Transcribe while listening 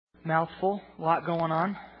Mouthful, a lot going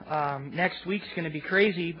on. Next week's going to be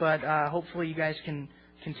crazy, but hopefully you guys can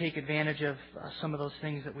take advantage of some of those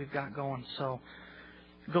things that we've got going. So,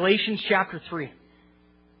 Galatians chapter 3.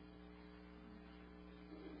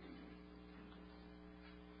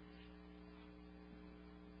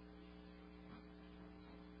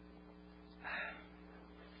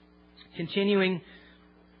 Continuing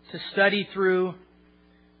to study through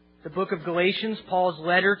the book of Galatians, Paul's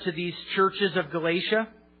letter to these churches of Galatia.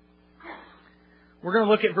 We're going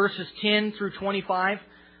to look at verses 10 through 25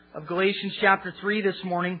 of Galatians chapter 3 this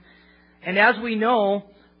morning. And as we know,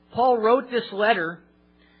 Paul wrote this letter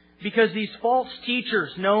because these false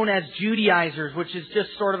teachers known as Judaizers, which is just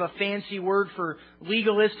sort of a fancy word for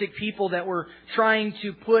legalistic people that were trying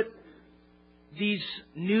to put these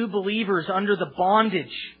new believers under the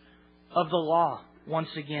bondage of the law once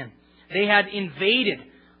again. They had invaded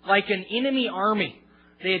like an enemy army.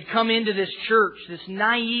 They had come into this church, this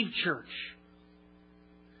naive church.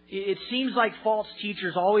 It seems like false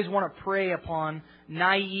teachers always want to prey upon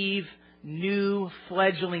naive, new,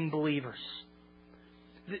 fledgling believers.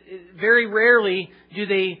 Very rarely do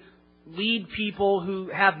they lead people who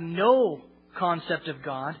have no concept of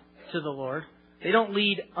God to the Lord. They don't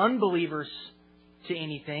lead unbelievers to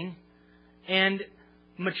anything. And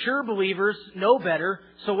mature believers know better,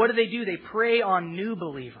 so what do? They prey on new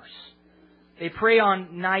believers. They prey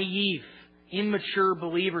on naive, immature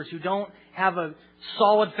believers who don't have a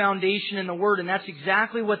solid foundation in the Word, and that's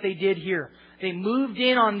exactly what they did here. They moved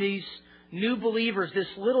in on these new believers, this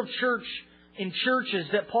little church in churches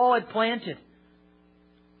that Paul had planted,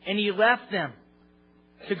 and he left them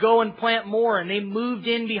to go and plant more, and they moved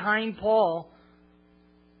in behind Paul,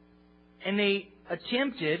 and they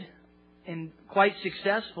attempted, and quite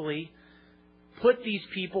successfully, put these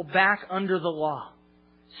people back under the law,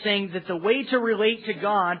 saying that the way to relate to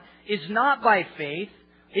God is not by faith,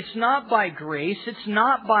 it's not by grace, it's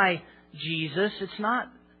not by Jesus, it's not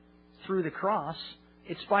through the cross,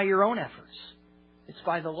 it's by your own efforts. It's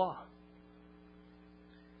by the law.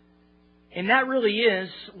 And that really is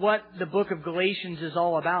what the book of Galatians is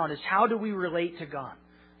all about, is how do we relate to God?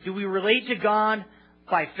 Do we relate to God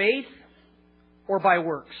by faith or by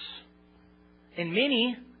works? And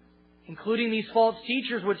many, including these false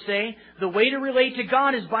teachers, would say the way to relate to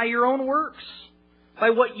God is by your own works,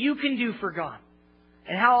 by what you can do for God.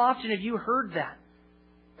 And how often have you heard that?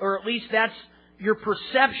 Or at least that's your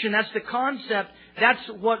perception, that's the concept, that's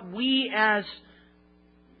what we as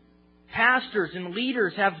pastors and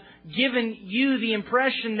leaders have given you the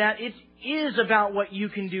impression that it is about what you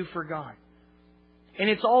can do for God. And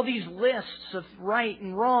it's all these lists of right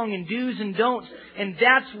and wrong and do's and don'ts. And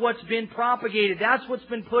that's what's been propagated. That's what's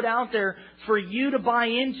been put out there for you to buy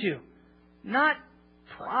into.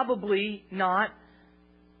 Probably not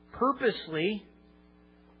purposely.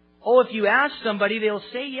 Oh, if you ask somebody, they'll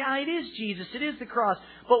say, yeah, it is Jesus. It is the cross.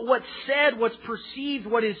 But what's said, what's perceived,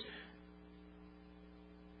 what is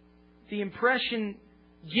the impression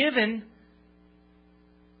given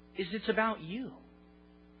is it's about you.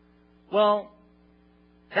 Well,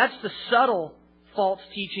 that's the subtle false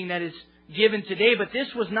teaching that is given today. But this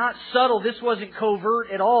was not subtle. This wasn't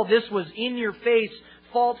covert at all. This was in your face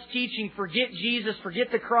false teaching. Forget Jesus.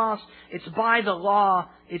 Forget the cross. It's by the law.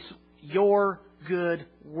 It's your good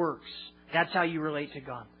works. That's how you relate to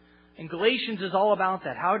God. And Galatians is all about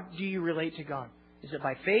that. How do you relate to God? Is it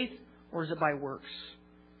by faith or is it by works?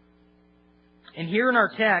 And here in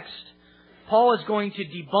our text, Paul is going to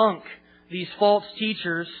debunk these false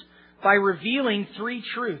teachers by revealing three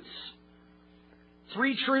truths.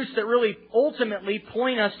 Three truths that really ultimately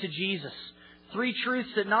point us to Jesus. Three truths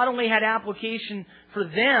that not only had application for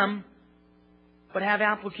them, but have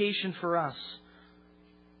application for us.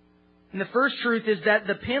 And the first truth is that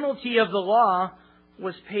the penalty of the law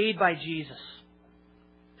was paid by Jesus.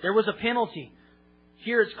 There was a penalty.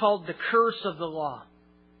 Here it's called the curse of the law.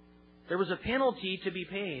 There was a penalty to be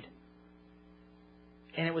paid.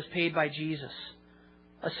 And it was paid by Jesus.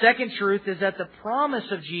 A second truth is that the promise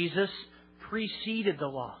of Jesus preceded the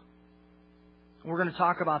law. We're going to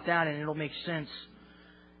talk about that and it'll make sense.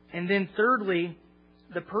 And then thirdly,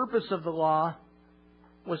 the purpose of the law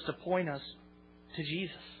was to point us to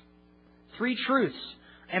Jesus. Three truths.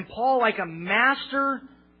 And Paul, like a master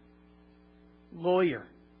lawyer,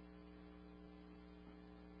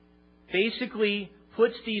 basically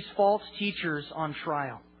puts these false teachers on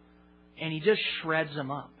trial. And he just shreds them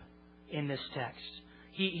up in this text.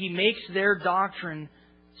 He makes their doctrine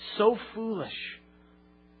so foolish.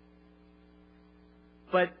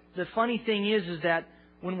 But the funny thing is that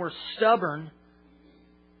when we're stubborn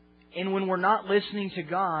and when we're not listening to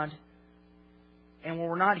God and when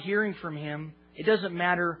we're not hearing from Him, it doesn't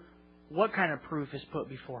matter what kind of proof is put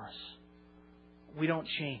before us, we don't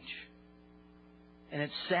change. And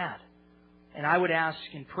it's sad. And I would ask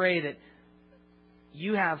and pray that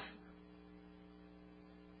you have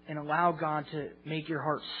and allow God to make your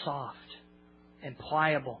heart soft and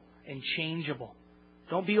pliable and changeable.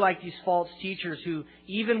 Don't be like these false teachers who,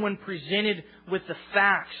 even when presented with the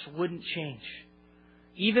facts, wouldn't change.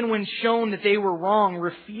 Even when shown that they were wrong,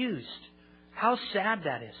 refused. How sad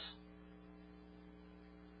that is.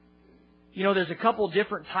 You know, there's a couple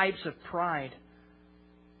different types of pride.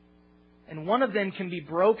 And one of them can be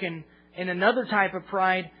broken. And another type of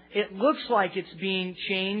pride, it looks like it's being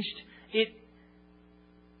changed. It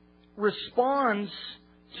responds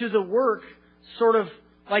to the work sort of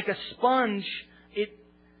like a sponge.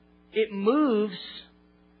 It moves,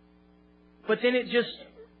 but then it just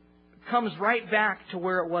comes right back to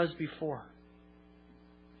where it was before.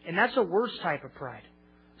 And that's a worse type of pride.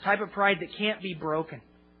 A type of pride that can't be broken.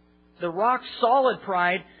 The rock-solid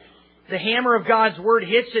pride, the hammer of God's Word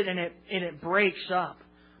hits it and it breaks up.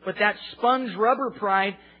 But that sponge rubber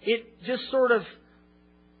pride, it just sort of,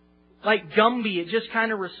 like Gumby, it just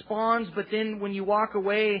kind of responds, but then when you walk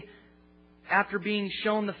away after being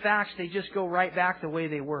shown the facts, they just go right back the way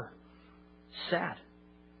they were. Sad.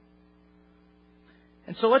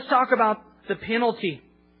 And so let's talk about the penalty.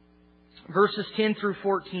 Verses 10 through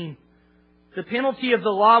 14. The penalty of the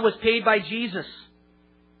law was paid by Jesus.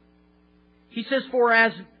 He says, for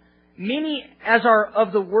as many as are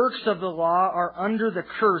of the works of the law are under the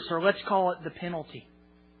curse, or let's call it the penalty.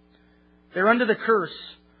 They're under the curse.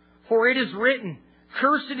 For it is written,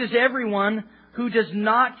 cursed is everyone who does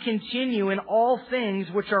not continue in all things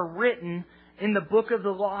which are written in the book of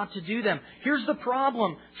the law to do them. Here's the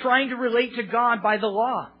problem, trying to relate to God by the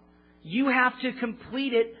law. You have to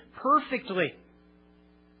complete it perfectly.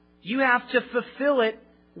 You have to fulfill it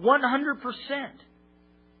 100%.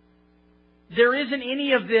 There isn't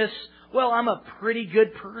any of this, well, I'm a pretty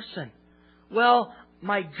good person. Well,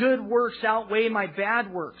 my good works outweigh my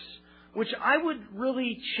bad works. Which I would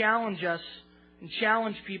really challenge us and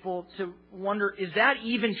challenge people to wonder, is that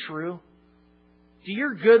even true? Do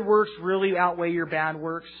your good works really outweigh your bad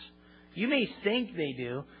works? You may think they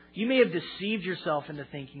do. You may have deceived yourself into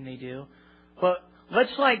thinking they do. But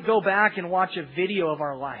let's go back and watch a video of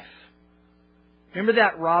our life. Remember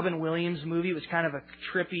that Robin Williams movie? It was kind of a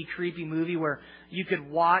trippy, creepy movie where you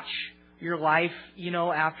could watch your life,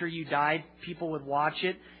 after you died. People would watch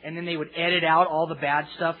it and then they would edit out all the bad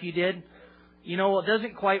stuff you did. It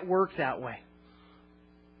doesn't quite work that way.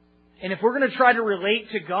 And if we're going to try to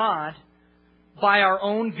relate to God by our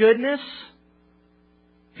own goodness,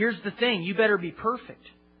 here's the thing, you better be perfect.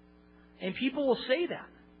 And people will say that.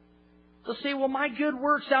 They'll say, well, my good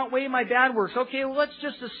works outweigh my bad works. Okay, well, let's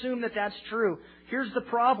just assume that that's true. Here's the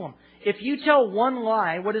problem. If you tell one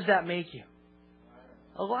lie, what does that make you?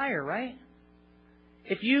 A liar, right?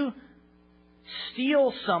 If you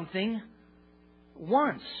steal something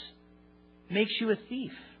once, makes you a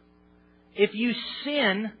thief. If you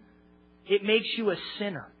sin, it makes you a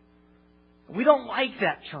sinner. We don't like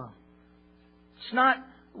that term. It's not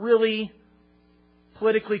really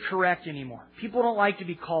politically correct anymore. People don't like to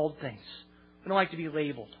be called things. They don't like to be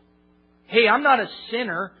labeled. Hey, I'm not a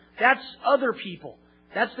sinner. That's other people.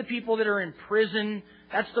 That's the people that are in prison.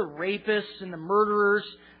 That's the rapists and the murderers.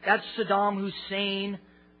 That's Saddam Hussein.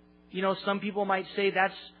 Some people might say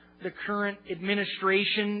that's the current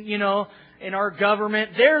administration, in our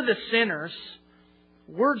government. They're the sinners.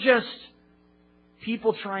 We're just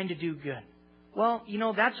people trying to do good. Well,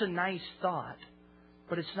 that's a nice thought,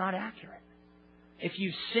 but it's not accurate. If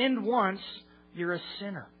you've sinned once, you're a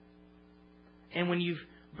sinner. And when you've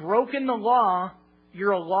broken the law,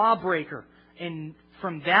 you're a lawbreaker. And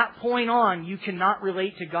from that point on, you cannot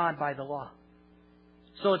relate to God by the law.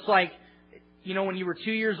 So it's like, when you were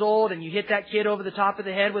 2 years old and you hit that kid over the top of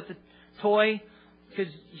the head with the toy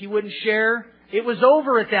because he wouldn't share, it was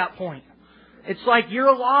over at that point. It's like you're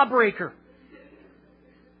a lawbreaker.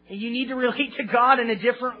 And you need to relate to God in a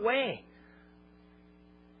different way.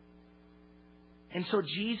 And so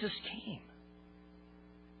Jesus came.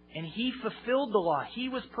 And He fulfilled the law. He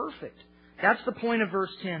was perfect. That's the point of verse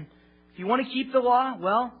 10. If you want to keep the law,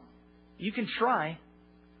 well, you can try,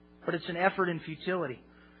 but it's an effort in futility.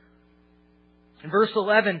 In verse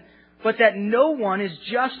 11, but that no one is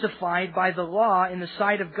justified by the law in the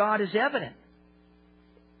sight of God is evident.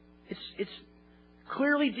 It's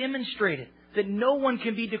clearly demonstrated that no one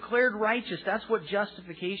can be declared righteous. That's what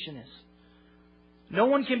justification is. No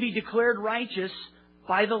one can be declared righteous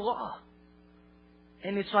by the law.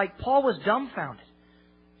 And it's like Paul was dumbfounded.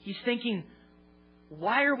 He's thinking,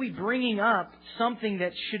 why are we bringing up something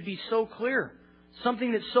that should be so clear?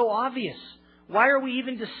 something that's so obvious? Why are we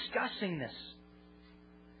even discussing this?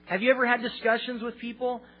 Have you ever had discussions with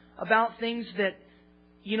people about things that,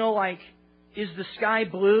 like, is the sky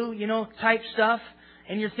blue, type stuff?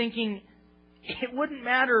 And you're thinking, it wouldn't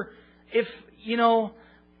matter if,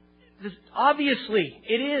 obviously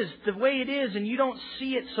it is the way it is and you don't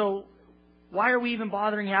see it, so why are we even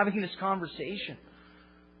bothering having this conversation?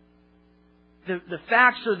 The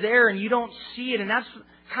facts are there and you don't see it, and that's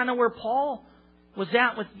kind of where Paul was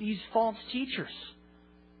at with these false teachers.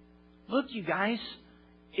 Look, you guys,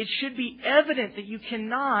 it should be evident that you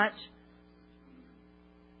cannot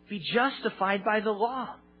be justified by the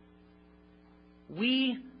law.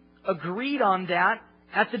 We agreed on that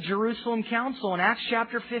at the Jerusalem Council in Acts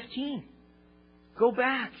chapter 15. Go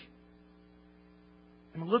back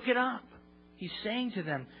and look it up. He's saying to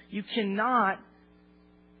them, you cannot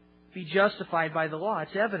be justified by the law.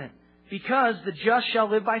 It's evident. Because the just shall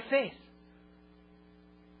live by faith.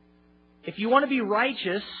 If you want to be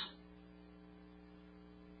righteous,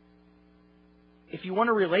 if you want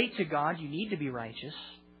to relate to God, you need to be righteous.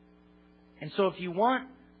 And so if you want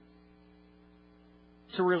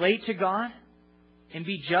to relate to God and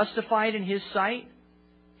be justified in His sight,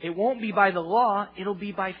 it won't be by the law, it'll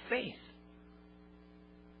be by faith.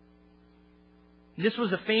 This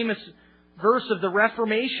was a famous verse of the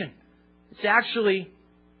Reformation. It's actually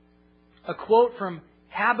a quote from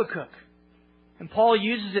Habakkuk. And Paul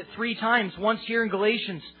uses it 3 times, once here in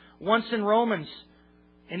Galatians, once in Romans,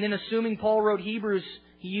 and then assuming Paul wrote Hebrews,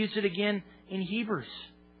 he used it again in Hebrews.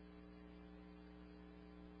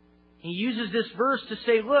 He uses this verse to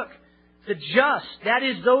say, look, the just, that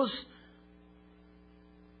is those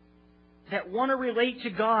that want to relate to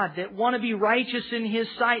God, that want to be righteous in His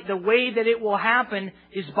sight, the way that it will happen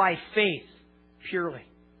is by faith, purely.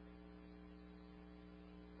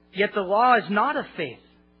 Yet the law is not of faith.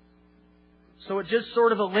 So it just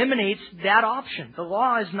sort of eliminates that option. The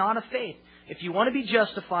law is not of faith. If you want to be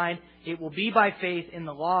justified, it will be by faith, and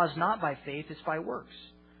the law is not by faith, it's by works.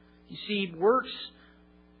 You see, works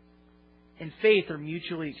and faith are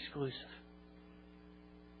mutually exclusive.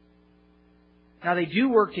 Now they do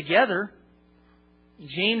work together.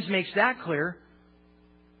 James makes that clear.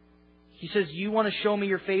 He says, you want to show me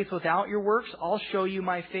your faith without your works? I'll show you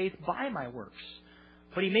my faith by my works.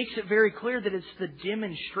 But he makes it very clear that it's the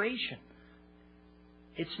demonstration.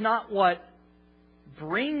 It's not what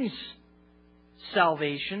brings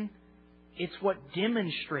salvation. It's what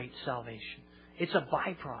demonstrates salvation. It's a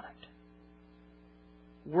byproduct.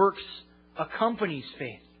 Works accompanies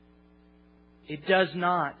faith. It does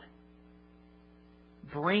not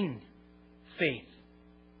bring faith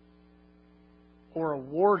or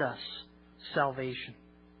award us salvation.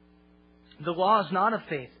 The law is not of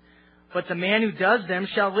faith, but the man who does them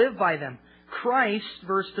shall live by them. Christ,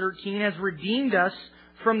 verse 13, has redeemed us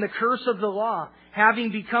from the curse of the law,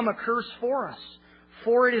 having become a curse for us.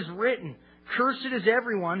 For it is written, cursed is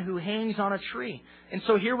everyone who hangs on a tree. And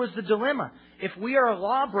so here was the dilemma. If we are a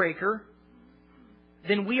lawbreaker,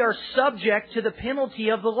 then we are subject to the penalty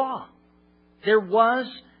of the law. There was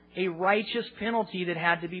a righteous penalty that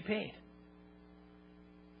had to be paid.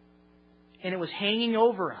 And it was hanging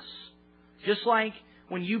over us. Just like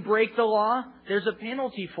when you break the law, there's a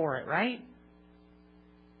penalty for it, right?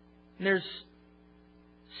 And there's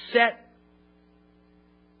set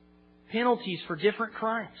penalties for different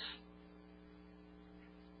crimes.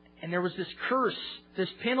 And there was this curse, this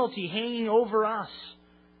penalty hanging over us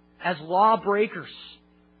as lawbreakers.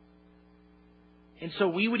 And so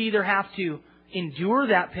we would either have to endure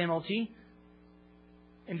that penalty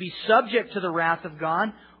and be subject to the wrath of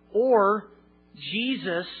God, or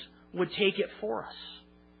Jesus would take it for us.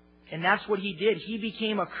 And that's what He did. He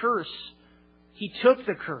became a curse. He took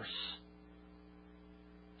the curse.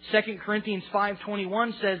 2 Corinthians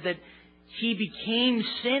 5:21 says that He became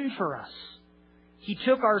sin for us. He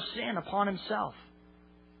took our sin upon Himself.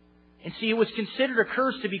 And see, it was considered a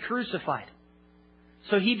curse to be crucified.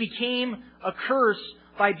 So He became a curse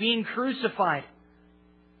by being crucified.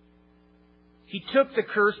 He took the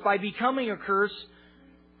curse by becoming a curse.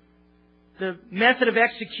 The method of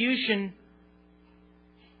execution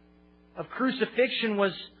of crucifixion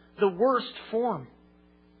was the worst form.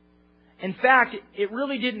 In fact, it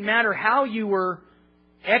really didn't matter how you were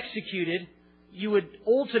executed. You would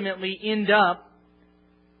ultimately end up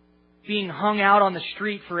being hung out on the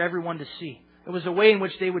street for everyone to see. It was a way in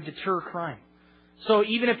which they would deter crime. So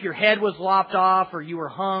even if your head was lopped off, or you were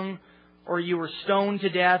hung, or you were stoned to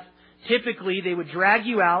death, typically they would drag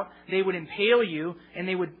you out, they would impale you, and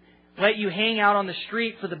they would let you hang out on the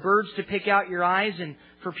street for the birds to pick out your eyes and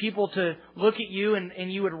for people to look at you,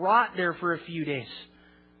 and you would rot there for a few days.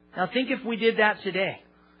 Now think if we did that today.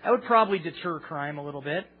 That would probably deter crime a little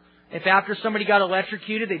bit. If after somebody got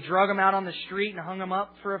electrocuted, they drug them out on the street and hung them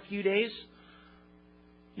up for a few days,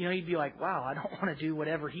 you'd be like, wow, I don't want to do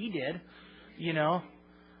whatever he did,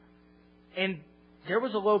 And there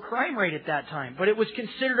was a low crime rate at that time, but it was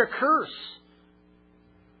considered a curse.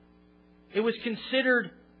 It was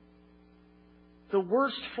considered the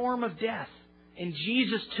worst form of death. And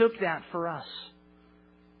Jesus took that for us.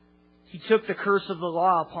 He took the curse of the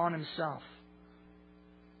law upon Himself.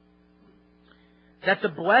 That the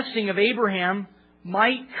blessing of Abraham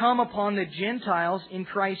might come upon the Gentiles in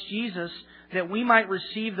Christ Jesus, that we might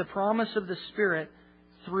receive the promise of the Spirit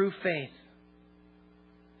through faith.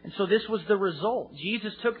 And so this was the result.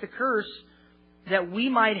 Jesus took the curse that we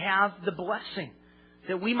might have the blessing,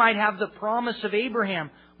 that we might have the promise of Abraham,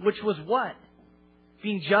 which was what?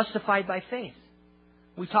 Being justified by faith.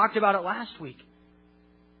 We talked about it last week.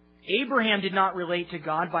 Abraham did not relate to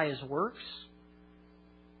God by his works.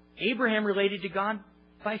 Abraham related to God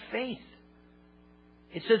by faith.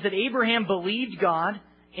 It says that Abraham believed God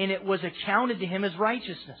and it was accounted to him as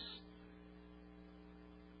righteousness.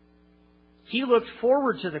 He looked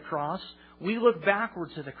forward to the cross. We look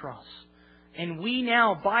backward to the cross. And we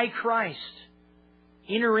now, by Christ,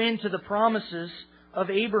 enter into the promises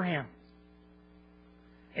of Abraham.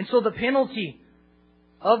 And so the penalty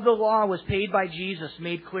of the law was paid by Jesus,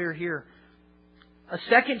 made clear here. A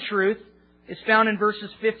second truth is found in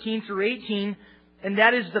verses 15 through 18, and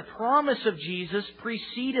that is the promise of Jesus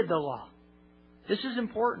preceded the law. This is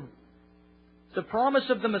important. The promise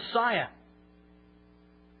of the Messiah,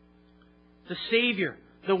 the Savior,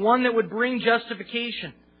 the one that would bring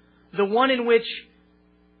justification, the one in which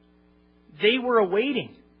they were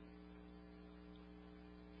awaiting.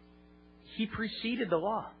 He preceded the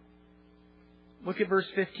law. Look at verse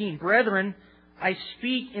 15. Brethren, I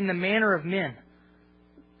speak in the manner of men,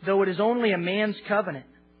 though it is only a man's covenant.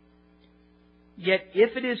 Yet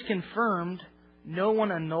if it is confirmed, no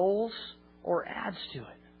one annuls or adds to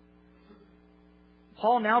it.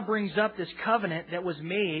 Paul now brings up this covenant that was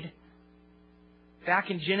made back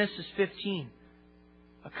in Genesis 15.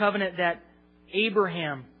 A covenant that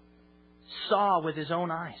Abraham saw with his own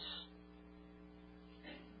eyes.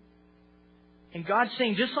 And God's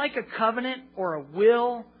saying, just like a covenant or a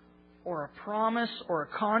will or a promise or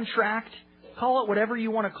a contract, call it whatever you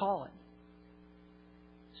want to call it.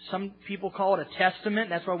 Some people call it a testament.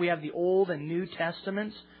 That's why we have the Old and New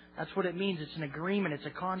Testaments. That's what it means. It's an agreement. It's a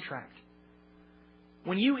contract.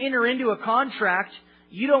 When you enter into a contract,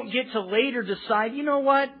 you don't get to later decide, you know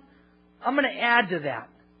what? I'm going to add to that.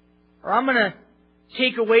 Or I'm going to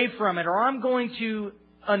take away from it. Or I'm going to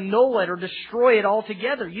annul it or destroy it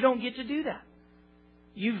altogether. You don't get to do that.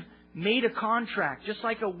 You've made a contract, just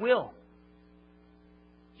like a will.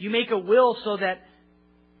 You make a will so that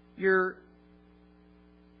your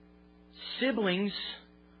siblings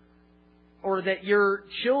or that your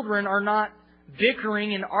children are not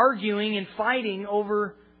bickering and arguing and fighting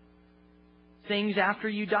over things after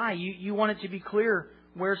you die. You want it to be clear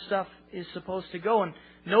where stuff is supposed to go. And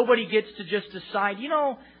nobody gets to just decide,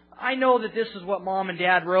 I know that this is what Mom and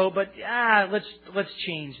Dad wrote, but let's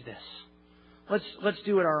change this. Let's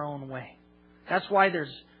do it our own way. That's why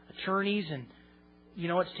there's attorneys and,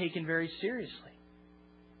 it's taken very seriously.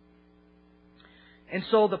 And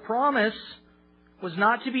so the promise was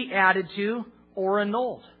not to be added to or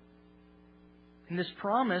annulled. And this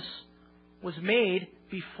promise was made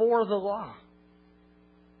before the law.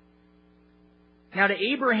 Now to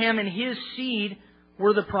Abraham and his seed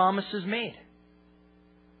were the promises made.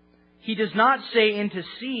 He does not say into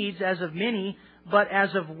seeds as of many, but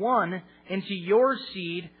as of one, and to your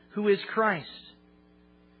seed who is Christ.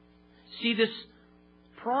 See, this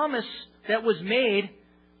promise that was made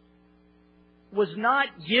was not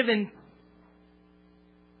given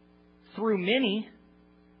through many.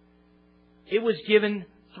 It was given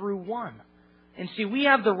through one. And see, we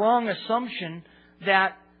have the wrong assumption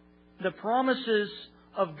that the promises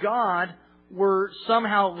of God were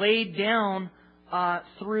somehow laid down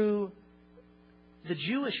through the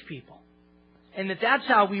Jewish people. And that's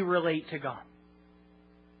how we relate to God.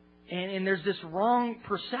 And there's this wrong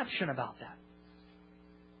perception about that.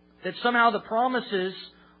 That somehow the promises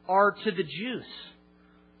are to the Jews.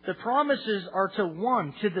 The promises are to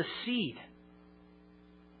one, to the seed.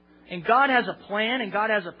 And God has a plan and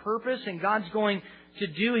God has a purpose and God's going to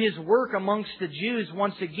do His work amongst the Jews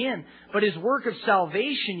once again. But His work of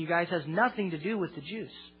salvation, you guys, has nothing to do with the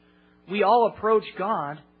Jews. We all approach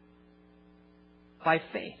God by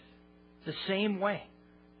faith, the same way.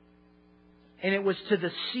 And it was to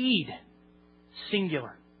the seed,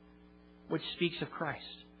 singular, which speaks of Christ.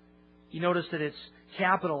 You notice that it's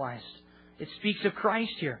capitalized. It speaks of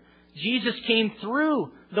Christ here. Jesus came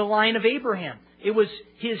through the line of Abraham. It was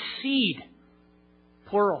His seed,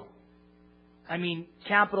 plural.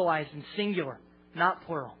 Capitalized and singular, not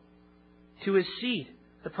plural. To His seed,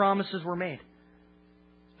 the promises were made.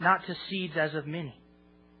 Not to seeds as of many.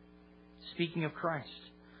 Speaking of Christ.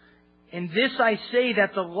 And this I say,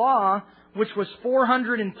 that the law, which was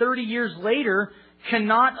 430 years later,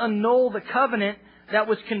 cannot annul the covenant that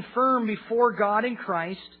was confirmed before God in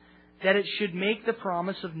Christ, that it should make the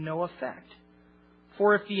promise of no effect.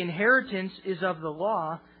 For if the inheritance is of the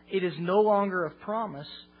law, it is no longer of promise,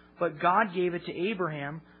 but God gave it to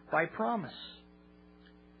Abraham by promise.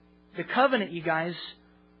 The covenant, you guys,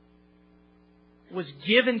 was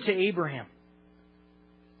given to Abraham.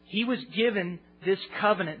 He was given this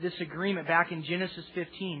covenant, this agreement back in Genesis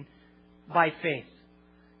 15 by faith.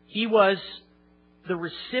 He was the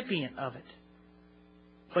recipient of it.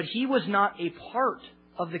 But he was not a part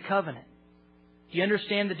of the covenant. Do you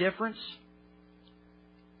understand the difference?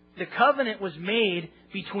 The covenant was made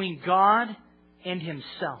between God and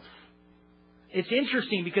Himself. It's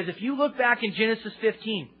interesting because if you look back in Genesis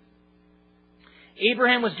 15,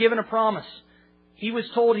 Abraham was given a promise. He was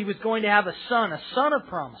told he was going to have a son of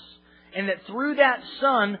promise. And that through that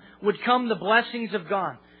son would come the blessings of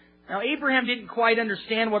God. Now, Abraham didn't quite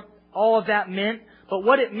understand what all of that meant, but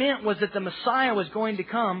what it meant was that the Messiah was going to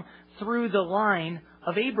come through the line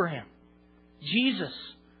of Abraham. Jesus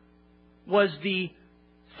was the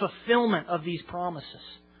fulfillment of these promises.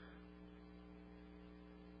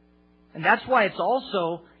 And that's why it's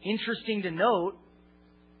also interesting to note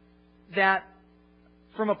that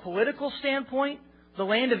from a political standpoint, the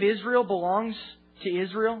land of Israel belongs to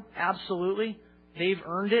Israel. Absolutely. They've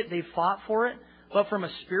earned it. They've fought for it. But from a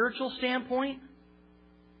spiritual standpoint,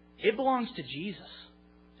 it belongs to Jesus.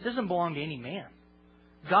 It doesn't belong to any man.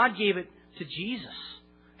 God gave it to Jesus.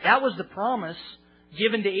 That was the promise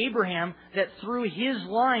given to Abraham, that through his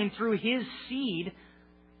line, through his seed,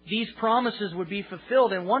 these promises would be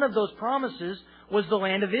fulfilled. And one of those promises was the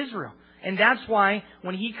land of Israel. And that's why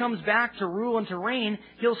when He comes back to rule and to reign,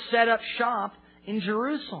 He'll set up shop in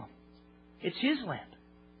Jerusalem. It's His land.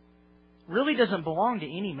 It really doesn't belong to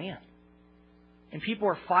any man. And people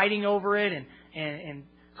are fighting over it and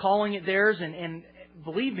calling it theirs. And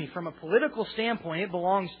believe me, from a political standpoint, it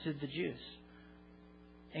belongs to the Jews.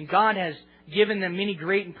 And God has given them many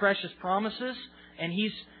great and precious promises. And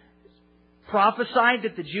He's prophesied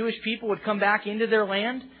that the Jewish people would come back into their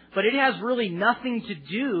land. But it has really nothing to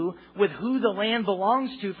do with who the land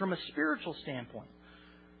belongs to from a spiritual standpoint.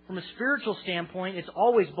 From a spiritual standpoint, it's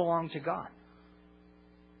always belonged to God.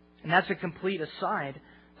 And that's a complete aside.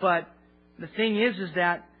 But the thing is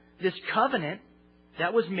that this covenant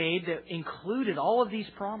that was made that included all of these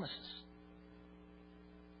promises.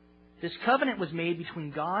 This covenant was made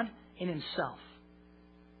between God and Himself.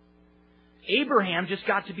 Abraham just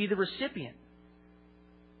got to be the recipient.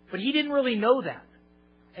 But he didn't really know that.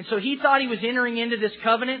 And so he thought he was entering into this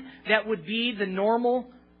covenant that would be the normal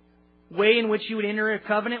way in which you would enter a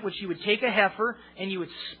covenant, which you would take a heifer and you would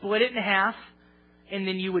split it in half, and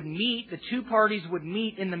then you would meet, the two parties would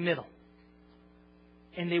meet in the middle.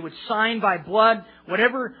 And they would sign by blood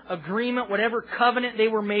whatever agreement, whatever covenant they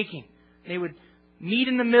were making. They would meet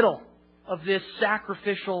in the middle of this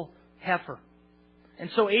sacrificial heifer. And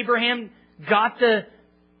so Abraham got the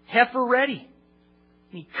heifer ready.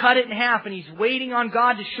 He cut it in half, and he's waiting on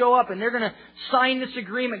God to show up, and they're going to sign this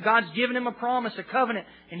agreement. God's given him a promise, a covenant,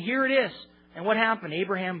 and here it is. And what happened?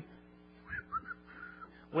 Abraham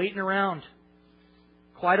waiting around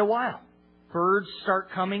quite a while. Birds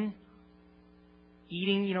start coming,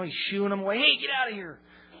 eating, he's shooing them away. Hey, get out of here.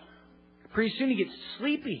 Pretty soon he gets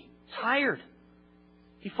sleepy, tired.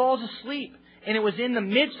 He falls asleep. And it was in the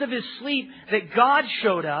midst of his sleep that God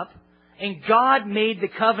showed up, and God made the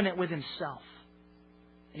covenant with Himself.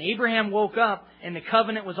 And Abraham woke up and the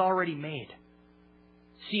covenant was already made.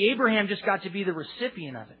 See, Abraham just got to be the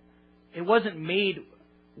recipient of it. It wasn't made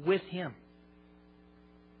with him.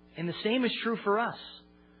 And the same is true for us.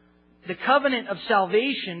 The covenant of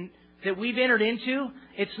salvation that we've entered into,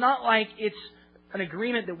 it's not like it's an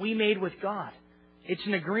agreement that we made with God. It's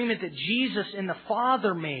an agreement that Jesus and the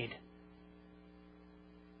Father made.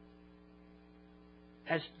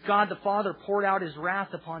 As God the Father poured out His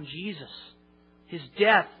wrath upon Jesus. His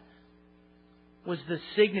death was the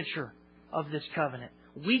signature of this covenant.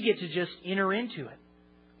 We get to just enter into it.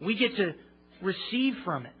 We get to receive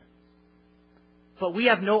from it. But we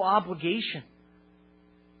have no obligation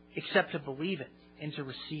except to believe it and to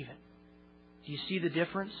receive it. Do you see the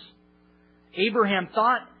difference? Abraham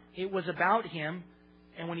thought it was about him,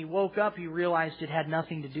 and when he woke up, he realized it had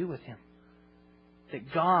nothing to do with him.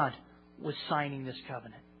 that God was signing this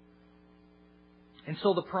covenant. And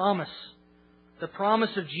so the promise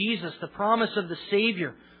of Jesus, the promise of the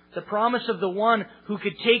Savior, the promise of the one who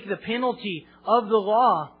could take the penalty of the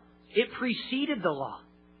law, it preceded the law,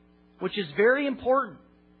 which is very important.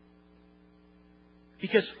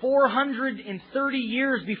 Because 430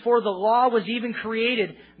 years before the law was even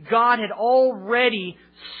created, God had already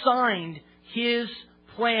signed His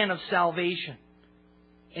plan of salvation.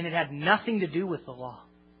 And it had nothing to do with the law.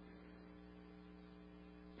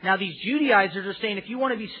 Now these Judaizers are saying if you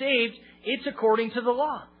want to be saved, it's according to the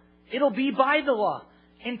law. It'll be by the law.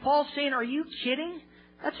 And Paul's saying, are you kidding?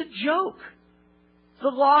 That's a joke. The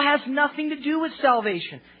law has nothing to do with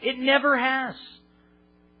salvation. It never has.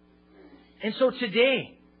 And so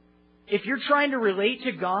today, if you're trying to relate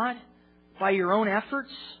to God by your own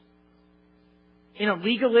efforts, in a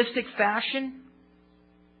legalistic fashion,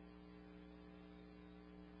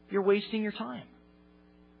 you're wasting your time.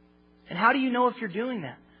 And how do you know if you're doing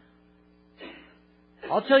that?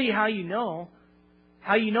 I'll tell you how you know.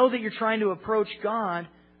 How you know that you're trying to approach God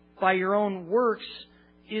by your own works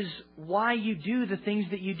is why you do the things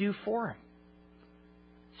that you do for Him.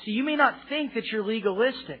 See, you may not think that you're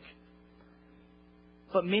legalistic,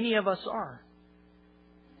 but many of us are.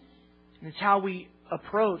 And it's how we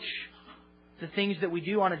approach the things that we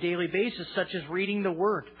do on a daily basis, such as reading the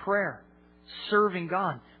Word, prayer, serving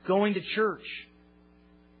God, going to church,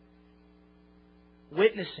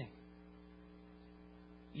 witnessing,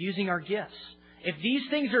 using our gifts. If these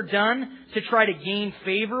things are done to try to gain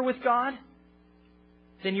favor with God,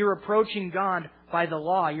 then you're approaching God by the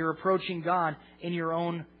law. You're approaching God in your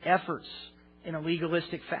own efforts in a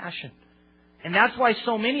legalistic fashion. And that's why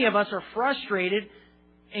so many of us are frustrated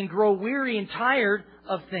and grow weary and tired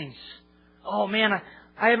of things. Oh man,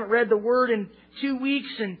 I haven't read the Word in 2 weeks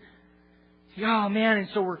and oh man, and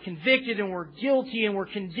so we're convicted and we're guilty and we're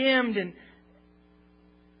condemned and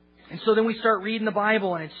so then we start reading the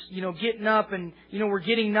Bible and it's, getting up and, we're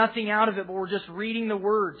getting nothing out of it, but we're just reading the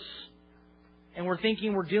words. And we're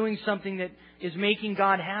thinking we're doing something that is making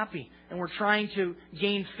God happy. And we're trying to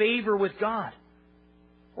gain favor with God.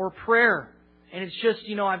 Or prayer. And it's just,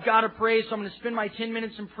 I've got to pray, so I'm going to spend my 10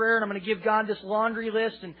 minutes in prayer and I'm going to give God this laundry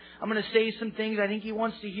list and I'm going to say some things I think He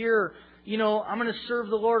wants to hear. I'm going to serve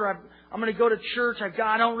the Lord, or I'm going to go to church.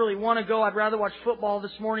 I don't really want to go. I'd rather watch football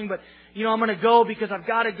this morning, but, I'm going to go because I've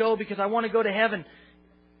got to go because I want to go to heaven.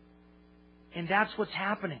 And that's what's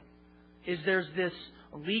happening, is there's this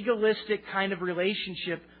legalistic kind of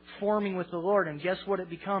relationship forming with the Lord. And guess what it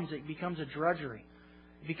becomes? It becomes a drudgery.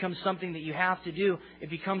 It becomes something that you have to do. It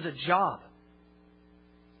becomes a job.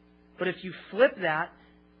 But if you flip that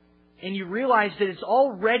and you realize that it's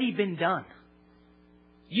already been done,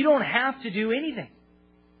 you don't have to do anything.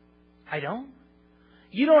 I don't.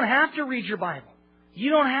 You don't have to read your Bible. You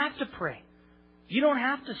don't have to pray. You don't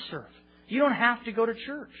have to serve. You don't have to go to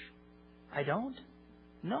church. I don't.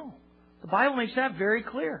 No. The Bible makes that very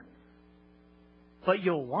clear. But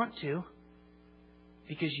you'll want to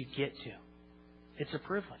because you get to. It's a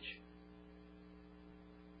privilege.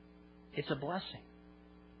 It's a blessing.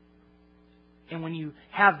 And when you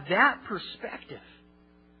have that perspective,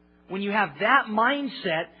 when you have that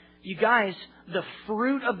mindset, you guys, the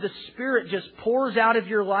fruit of the Spirit just pours out of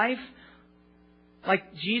your life,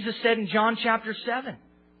 like Jesus said in John chapter 7.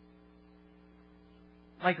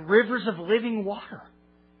 Like rivers of living water.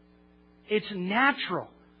 It's natural.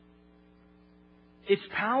 It's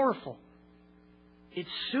powerful. It's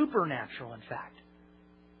supernatural, in fact.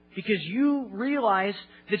 Because you realize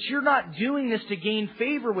that you're not doing this to gain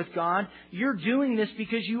favor with God. You're doing this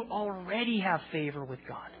because you already have favor with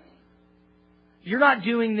God. You're not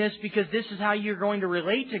doing this because this is how you're going to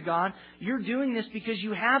relate to God. You're doing this because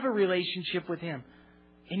you have a relationship with Him.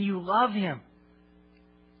 And you love Him.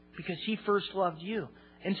 Because He first loved you.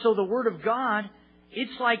 And so the Word of God,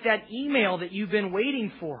 it's like that email that you've been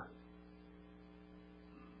waiting for.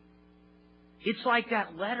 It's like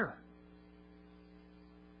that letter.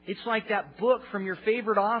 It's like that book from your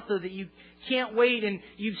favorite author that you can't wait, and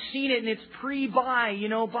you've seen it and it's pre-buy.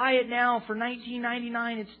 Buy it now for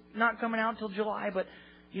 $19.99. It's not coming out till July, but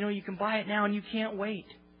you can buy it now and you can't wait.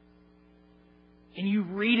 And you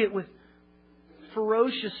read it with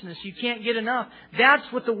ferociousness. You can't get enough. That's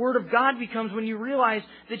what the Word of God becomes when you realize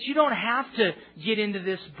that you don't have to get into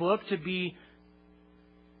this book to be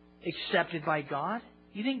accepted by God.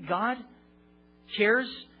 You think God cares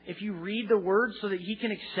if you read the Word so that He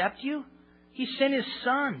can accept you? He sent His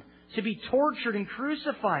Son to be tortured and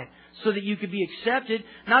crucified so that you could be accepted,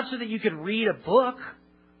 not so that you could read a book.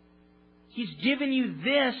 He's given you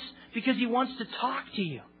this because He wants to talk to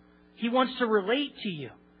you. He wants to relate to you.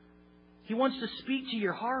 He wants to speak to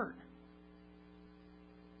your heart.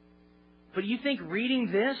 But you think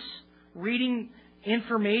reading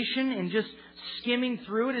information and just skimming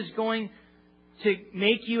through it is going to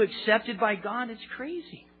make you accepted by God? It's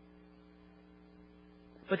crazy.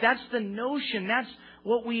 But that's the notion. That's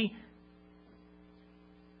what we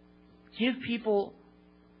give people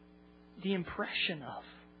the impression of.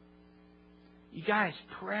 You guys,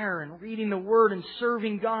 prayer and reading the Word and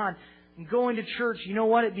serving God and going to church, you know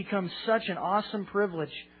what? It becomes such an awesome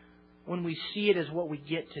privilege when we see it as what we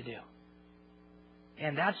get to do.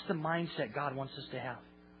 And that's the mindset God wants us to have.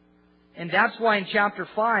 And that's why in chapter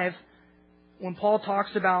 5, when Paul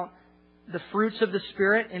talks about the fruits of the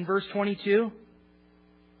Spirit in verse 22,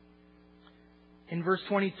 in verse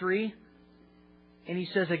 23, and he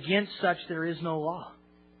says, against such there is no law.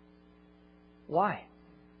 Why?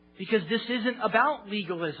 Because this isn't about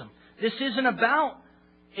legalism. This isn't about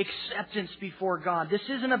acceptance before God. This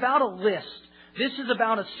isn't about a list. This is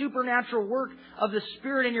about a supernatural work of the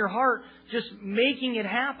Spirit in your heart, just making it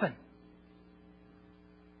happen.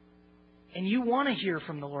 And you want to hear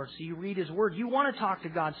from the Lord, so you read His Word. You want to talk to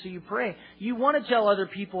God, so you pray. You want to tell other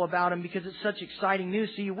people about Him because it's such exciting news,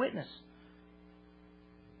 so you witness.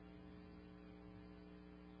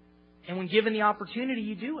 And when given the opportunity,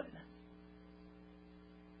 you do it.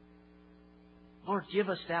 Lord, give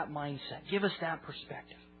us that mindset. Give us that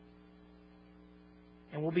perspective.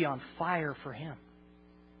 And we'll be on fire for Him.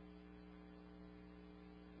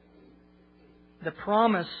 The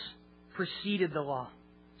promise preceded the law.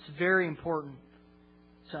 It's very important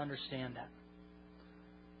to understand that.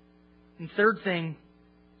 And third thing,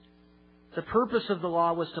 the purpose of the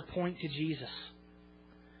law was to point to Jesus.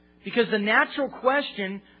 Because the natural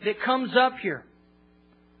question that comes up here,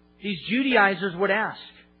 these Judaizers would ask,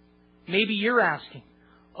 maybe you're asking,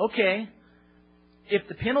 okay, if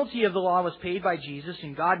the penalty of the law was paid by Jesus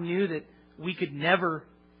and God knew that we could never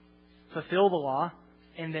fulfill the law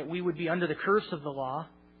and that we would be under the curse of the law,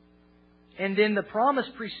 and then the promise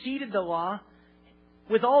preceded the law,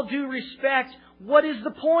 with all due respect, what is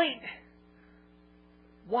the point?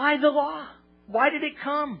 Why the law? Why did it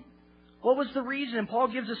come? What was the reason? And Paul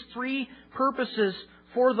gives us 3 purposes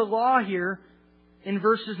for the law here in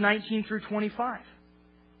verses 19 through 25.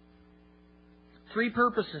 3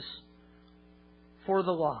 purposes for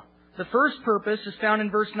the law. The first purpose is found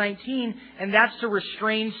in verse 19, and that's to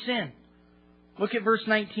restrain sin. Look at verse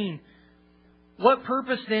 19. What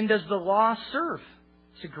purpose then does the law serve?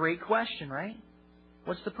 It's a great question, right?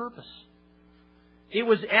 What's the purpose? It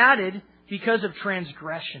was added because of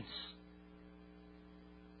transgressions,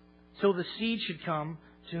 till the seed should come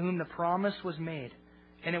to whom the promise was made.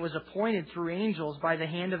 And it was appointed through angels by the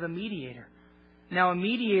hand of a mediator. Now a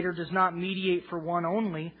mediator does not mediate for one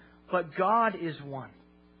only, but God is one.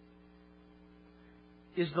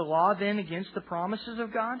 Is the law then against the promises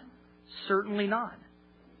of God? Certainly not.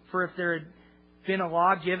 For if there had been a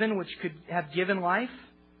law given which could have given life,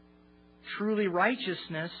 truly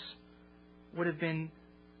righteousness would have been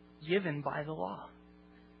given by the law.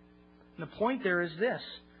 And the point there is this,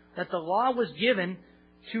 that the law was given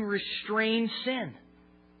to restrain sin.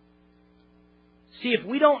 See, if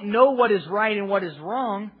we don't know what is right and what is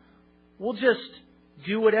wrong, we'll just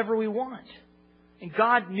do whatever we want. And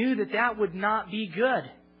God knew that that would not be good.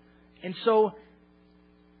 And so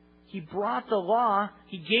He brought the law,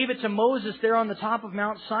 He gave it to Moses there on the top of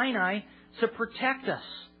Mount Sinai to protect us.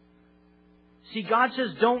 See, God says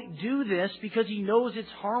don't do this because He knows it's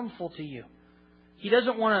harmful to you. He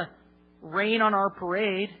doesn't want to rain on our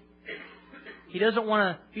parade. He doesn't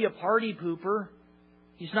want to be a party pooper.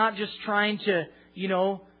 He's not just trying to,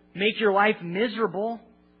 make your life miserable.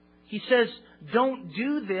 He says, don't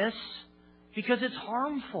do this because it's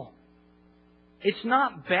harmful. It's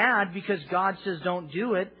not bad because God says don't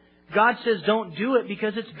do it. God says don't do it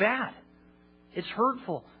because it's bad. It's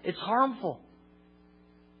hurtful. It's harmful.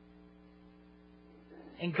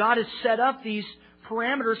 And God has set up these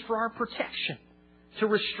parameters for our protection, to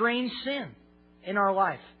restrain sin in our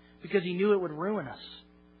life, because He knew it would ruin us.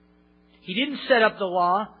 He didn't set up the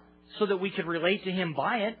law so that we could relate to Him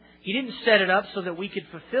by it. He didn't set it up so that we could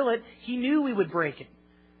fulfill it. He knew we would break it.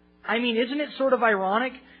 I mean, isn't it sort of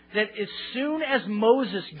ironic that as soon as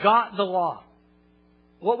Moses got the law,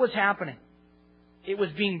 what was happening? It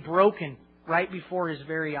was being broken right before his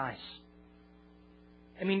very eyes.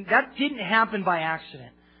 I mean, that didn't happen by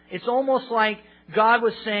accident. It's almost like God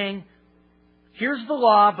was saying, here's the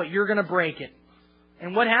law, but you're going to break it.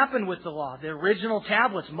 And what happened with the law? The original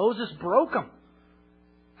tablets, Moses broke them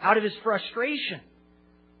out of his frustration,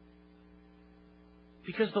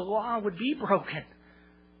 because the law would be broken.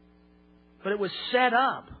 But it was set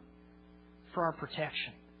up for our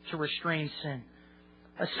protection. to restrain sin.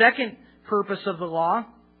 A second purpose of the law,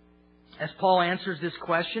 as Paul answers this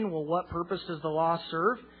question, well, what purpose does the law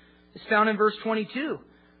serve? Is found in verse 22.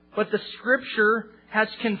 But the Scripture has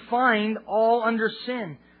confined all under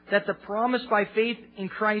sin, that the promise by faith in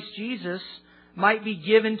Christ Jesus might be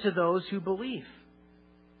given to those who believe.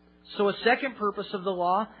 So a second purpose of the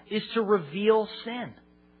law is to reveal sin.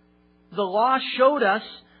 The law showed us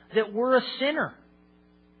that we're a sinner.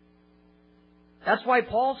 That's why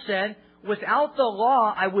Paul said, without the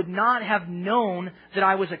law, I would not have known that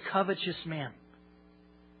I was a covetous man,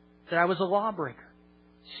 that I was a lawbreaker.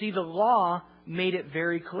 See, the law made it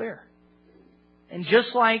very clear. And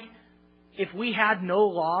just like if we had no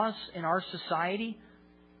laws in our society,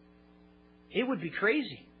 it would be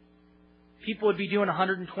crazy. People would be doing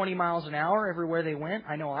 120 miles an hour everywhere they went.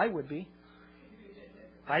 I know I would be.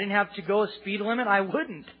 If I didn't have to go a speed limit, I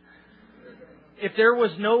wouldn't. If there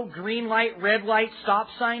was no green light, red light, stop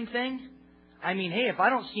sign thing, I mean, hey, if I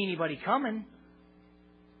don't see anybody coming,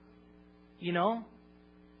 no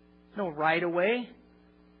right away.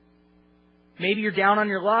 Maybe you're down on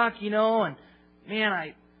your luck, and man,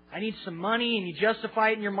 I need some money, and you justify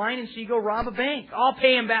it in your mind, and so you go rob a bank. I'll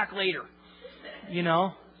pay him back later.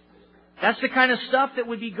 That's the kind of stuff that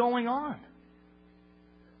would be going on.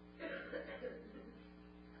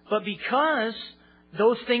 But because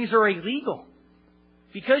those things are illegal,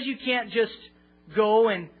 because you can't just go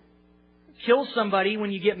and kill somebody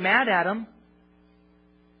when you get mad at them,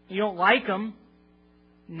 you don't like them,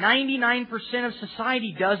 99% of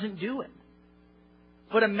society doesn't do it.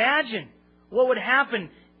 But imagine what would happen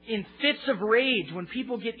in fits of rage when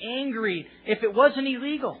people get angry if it wasn't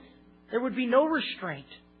illegal. There would be no restraint.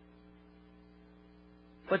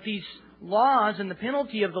 But these laws and the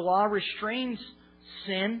penalty of the law restrains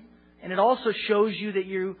sin, and it also shows you that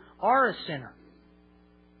you are a sinner.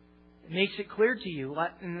 It makes it clear to you.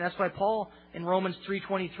 And that's why Paul in Romans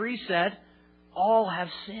 3:23 said, all have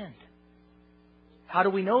sinned. How do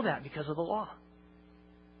we know that? Because of the law.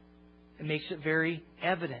 It makes it very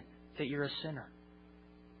evident that you're a sinner.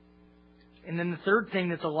 And then the third thing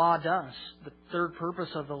that the law does, the third purpose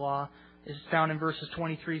of the law, is found in verses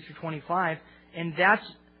 23 through 25, and that's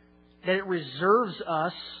that it reserves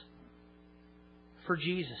us for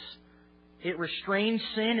Jesus. It restrains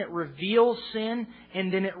sin, it reveals sin,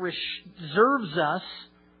 and then it reserves us.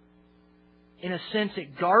 In a sense,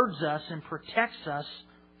 it guards us and protects us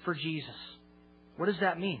for Jesus. What does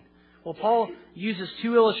that mean? Well, Paul uses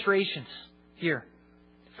two illustrations here.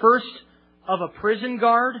 First, of a prison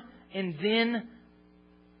guard, and then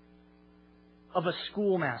of a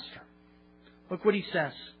schoolmaster. Look what he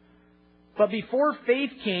says. But before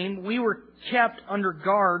faith came, we were kept under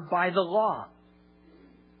guard by the law,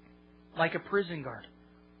 like a prison guard.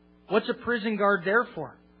 What's a prison guard there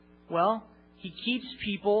for? Well, he keeps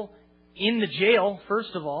people in the jail,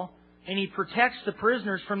 first of all, and he protects the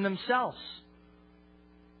prisoners from themselves.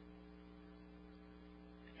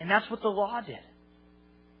 And that's what the law did.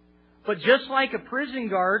 But just like a prison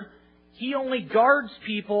guard, he only guards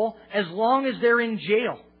people as long as they're in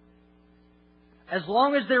jail. As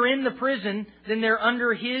long as they're in the prison, then they're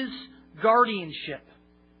under his guardianship.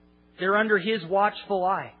 They're under his watchful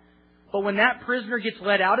eye. But when that prisoner gets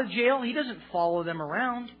let out of jail, he doesn't follow them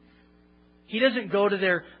around. He doesn't go to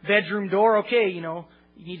their bedroom door, okay, you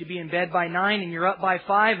need to be in bed by 9 and you're up by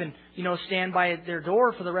 5 and, stand by their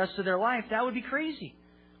door for the rest of their life. That would be crazy.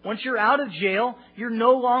 Once you're out of jail, you're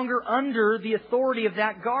no longer under the authority of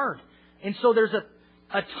that guard. And so there's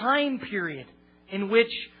a time period in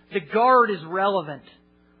which the guard is relevant.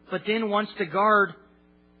 But then once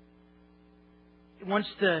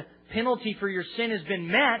the penalty for your sin has been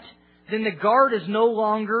met, then the guard is no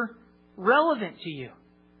longer relevant to you.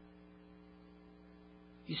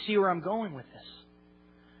 You see where I'm going with this?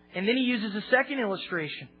 And then he uses a second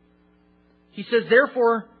illustration. He says,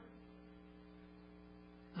 therefore,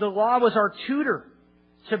 the law was our tutor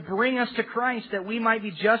to bring us to Christ that we might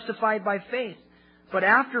be justified by faith. But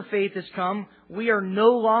after faith has come, we are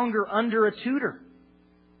no longer under a tutor.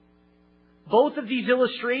 Both of these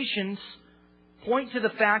illustrations point to the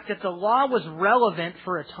fact that the law was relevant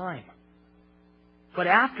for a time. But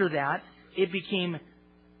after that, it became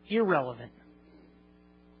irrelevant.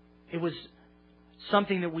 It was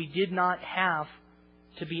something that we did not have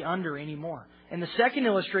to be under anymore. And the second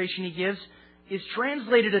illustration he gives is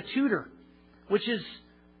translated a tutor, which is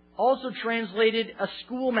also translated a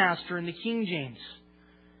schoolmaster in the King James.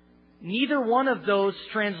 Neither one of those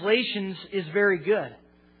translations is very good,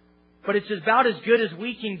 but it's about as good as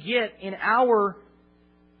we can get in our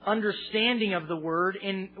understanding of the word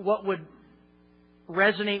and what would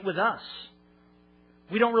resonate with us.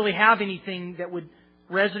 We don't really have anything that would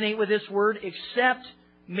resonate with this word, except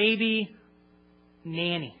maybe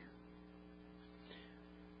nanny.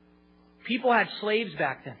 People had slaves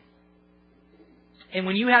back then. And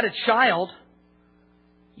when you had a child,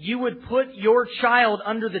 you would put your child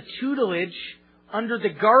under the tutelage, under the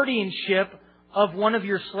guardianship of one of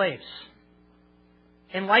your slaves.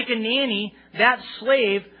 And like a nanny, that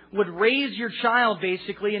slave would raise your child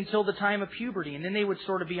basically until the time of puberty, and then they would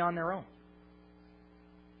sort of be on their own.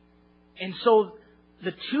 And so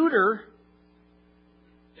the tutor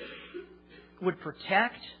would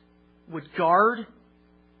protect, would guard,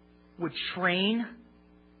 would train,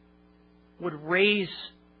 would raise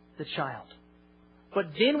the child. But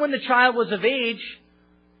then when the child was of age,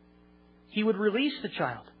 he would release the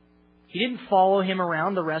child. He didn't follow him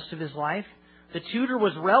around the rest of his life. The tutor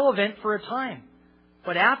was relevant for a time.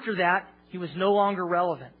 But after that, he was no longer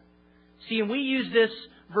relevant. See, and we use this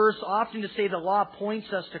verse often to say the law points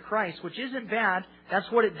us to Christ, which isn't bad. That's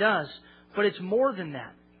what it does. But it's more than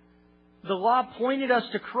that. The law pointed us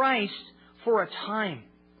to Christ for a time.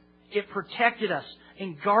 It protected us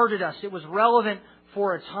and guarded us. It was relevant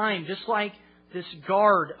for a time, just like this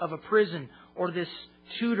guard of a prison or this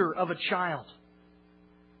tutor of a child.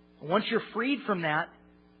 Once you're freed from that,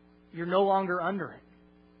 you're no longer under it.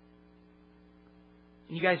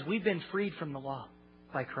 And you guys, we've been freed from the law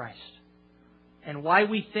by Christ. And why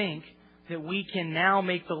we think that we can now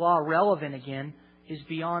make the law relevant again is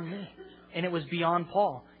beyond me. And it was beyond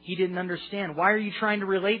Paul. He didn't understand. Why are you trying to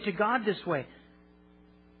relate to God this way?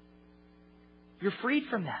 You're freed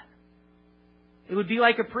from that. It would be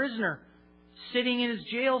like a prisoner sitting in his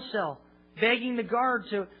jail cell, begging the guard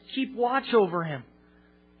to keep watch over him.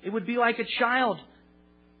 It would be like a child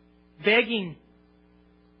begging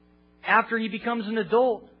after he becomes an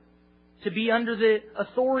adult to be under the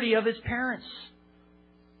authority of his parents.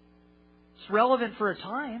 It's relevant for a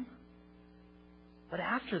time, but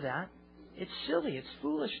after that, it's silly, it's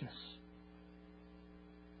foolishness.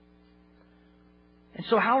 And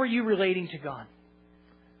so how are you relating to God?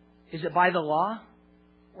 Is it by the law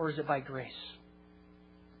or is it by grace?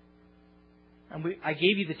 And I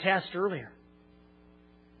gave you the test earlier.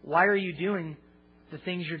 Why are you doing the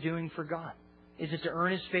things you're doing for God? Is it to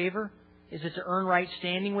earn His favor? Is it to earn right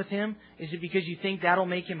standing with Him? Is it because you think that'll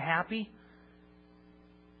make Him happy?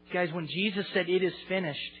 Guys, when Jesus said it is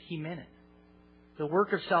finished, He meant it. The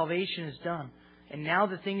work of salvation is done. And now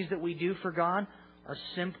the things that we do for God are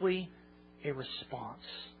simply a response.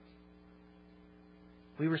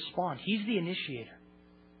 We respond. He's the initiator.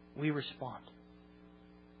 We respond.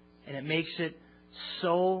 And it makes it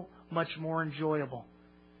so much more enjoyable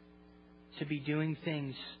to be doing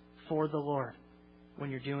things for the Lord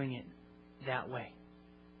when you're doing it that way.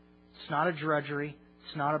 It's not a drudgery.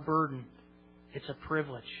 It's not a burden. It's a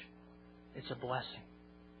privilege. It's a blessing.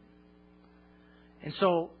 And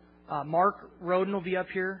so Mark Roden will be up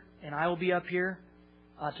here and I will be up here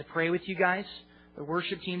to pray with you guys. The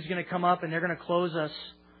worship team's going to come up and they're going to close us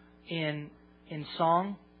in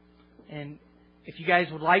song. And if you guys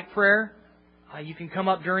would like prayer, you can come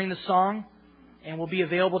up during the song and we'll be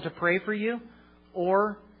available to pray for you.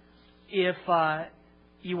 Or if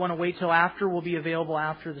you want to wait till after, we'll be available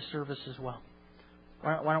after the service as well.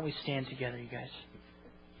 Why don't we stand together, you guys?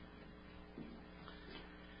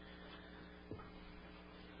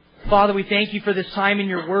 Father, we thank You for this time in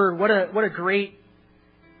Your Word. What a great